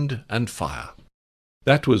 Wind and Fire.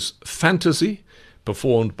 That was Fantasy,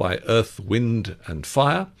 performed by Earth, Wind and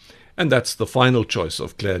Fire. And that's the final choice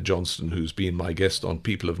of Claire Johnston, who's been my guest on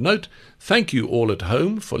People of Note. Thank you all at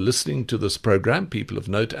home for listening to this program, People of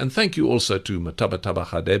Note. And thank you also to Matabataba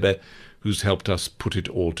Khadebe, who's helped us put it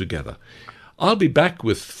all together. I'll be back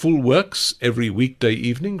with full works every weekday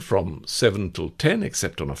evening from 7 till 10,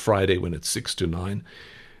 except on a Friday when it's 6 to 9.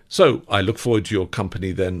 So I look forward to your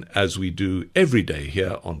company then, as we do every day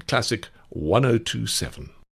here on Classic 102.7.